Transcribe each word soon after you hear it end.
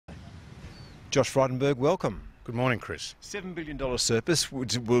Josh Frydenberg, welcome. Good morning, Chris. $7 billion surplus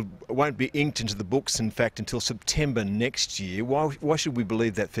won't be inked into the books, in fact, until September next year. Why should we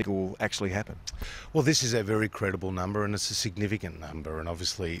believe that figure will actually happen? Well, this is a very credible number and it's a significant number, and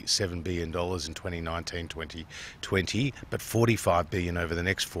obviously $7 billion in 2019-2020, but $45 billion over the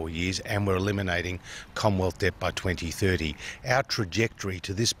next 4 years, and we're eliminating Commonwealth debt by 2030. Our trajectory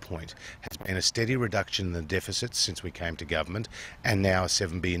to this point has been a steady reduction in the deficits since we came to government, and now a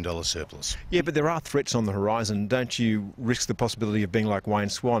 $7 billion surplus. Yeah, but there are threats on the horizon. Don't you risk the possibility of being like Wayne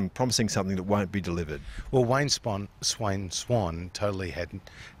Swan, promising something that won't be delivered? Well, Wayne Swan totally had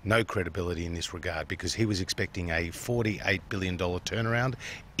no credibility in this regard, because he was expecting a $48 billion turnaround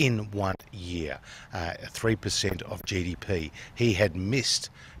in 1 year, 3% of GDP. He had missed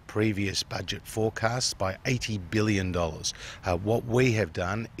previous budget forecasts by $80 billion. What we have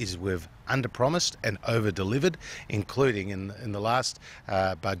done is we've under-promised and over-delivered, including in the last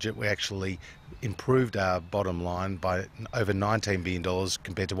budget we actually improved our bottom line by over $19 billion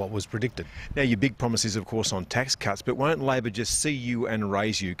compared to what was predicted. Now, your big promise is, of course, on tax cuts, but won't Labor just see you and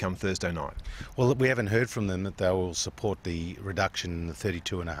raise you come Thursday night? Well, we haven't heard from them that they will support the reduction in the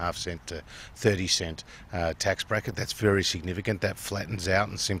 32.5 cent to 30 cent tax bracket. That's very significant. That flattens out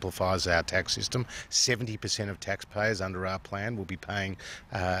and simplifies our tax system. 70% of taxpayers under our plan will be paying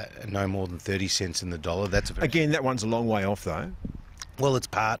no more than 30 cents in the dollar. Again, that one's a long way off, though. Well, it's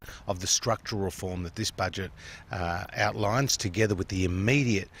part of the structural reform that this budget outlines, together with the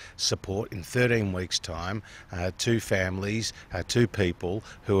immediate support in 13 weeks' time to families, to people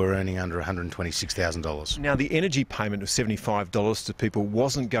who are earning under $126,000. Now, the energy payment of $75 to people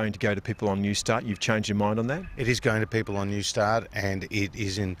wasn't going to go to people on New Start. You've changed your mind on that? It is going to people on New Start, and it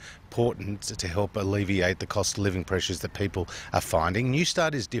is important to help alleviate the cost of living pressures that people are finding. New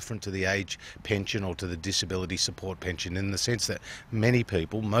Start is different to the age pension or to the disability support pension in the sense that many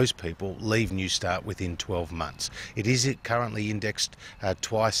people, most people, leave New Start within 12 months. It is currently indexed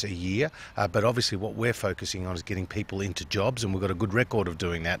twice a year, but obviously what we're focusing on is getting people into jobs, and we've got a good record of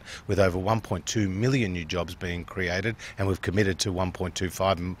doing that with over 1.2 million new jobs being created, and we've committed to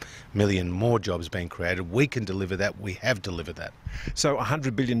 1.25 million more jobs being created. We can deliver that. We have delivered that. So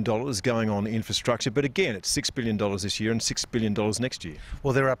 $100 billion going on infrastructure, but again, it's $6 billion this year and $6 billion next year.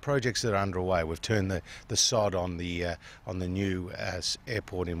 Well, there are projects that are underway. We've turned the sod on the new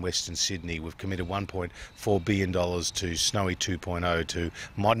airport in Western Sydney. We've committed $1.4 billion to Snowy 2.0 to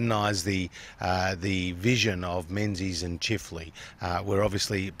modernise the vision of Menzies and Chifley. We're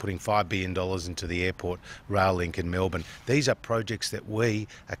obviously putting $5 billion into the airport rail link in Melbourne. These are projects that we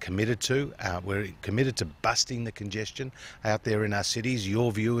are committed to. We're committed to busting the congestion out there in our cities.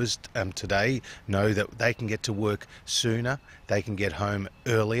 Your viewers today know that they can get to work sooner, they can get home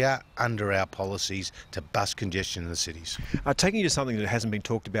earlier under our policies to bust congestion in the cities. Taking you to something that hasn't been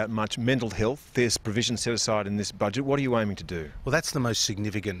talked about much, mental health. There's provision set aside in this budget. What are you aiming to do? Well, that's the most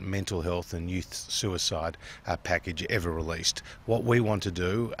significant mental health and youth suicide package ever released. What we want to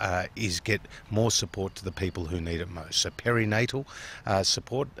do is get more support to the people who need it most. So perinatal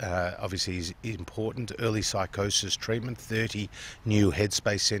support obviously is important. Early psychosis treatment, 30 new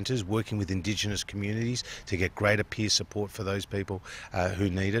headspace centres working with Indigenous communities to get greater peer support for those people who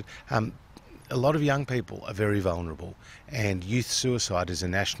need it. A lot of young people are very vulnerable, and youth suicide is a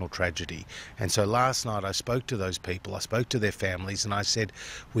national tragedy. And so last night I spoke to those people, I spoke to their families, and I said,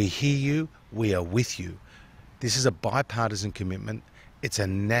 we hear you, we are with you. This is a bipartisan commitment. It's a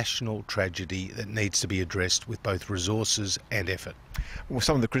national tragedy that needs to be addressed with both resources and effort. Well,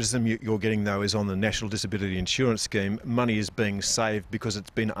 some of the criticism you're getting, though, is on the National Disability Insurance Scheme. Money is being saved because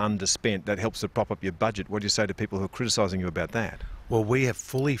it's been underspent. That helps to prop up your budget. What do you say to people who are criticising you about that? Well, we have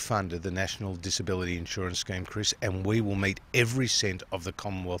fully funded the National Disability Insurance Scheme, Chris, and we will meet every cent of the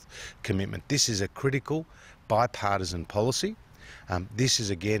Commonwealth commitment. This is a critical bipartisan policy. This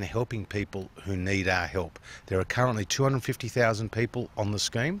is again helping people who need our help. There are currently 250,000 people on the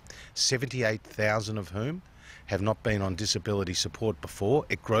scheme, 78,000 of whom have not been on disability support before.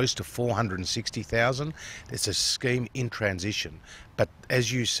 It grows to 460,000. It's a scheme in transition. But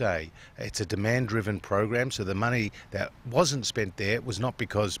as you say, it's a demand-driven program, so the money that wasn't spent there was not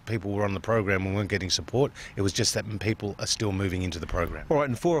because people were on the program and weren't getting support. It was just that people are still moving into the program. All right,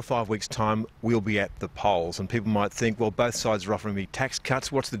 in 4 or 5 weeks' time, we'll be at the polls, and people might think, well, both sides are offering me tax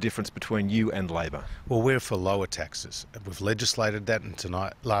cuts. What's the difference between you and Labor? Well, we're for lower taxes. We've legislated that,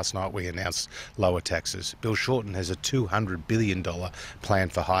 and last night we announced lower taxes. Bill Shorten Shorten has a $200 billion plan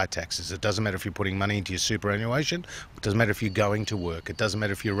for higher taxes. It doesn't matter if you're putting money into your superannuation, it doesn't matter if you're going to work, it doesn't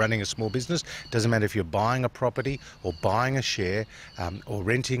matter if you're running a small business, it doesn't matter if you're buying a property or buying a share or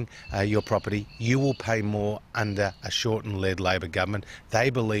renting your property, you will pay more under a Shorten-led Labor government. They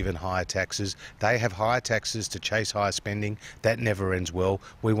believe in higher taxes. They have higher taxes to chase higher spending. That never ends well.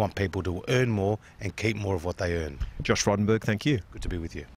 We want people to earn more and keep more of what they earn. Josh Frydenberg, thank you. Good to be with you.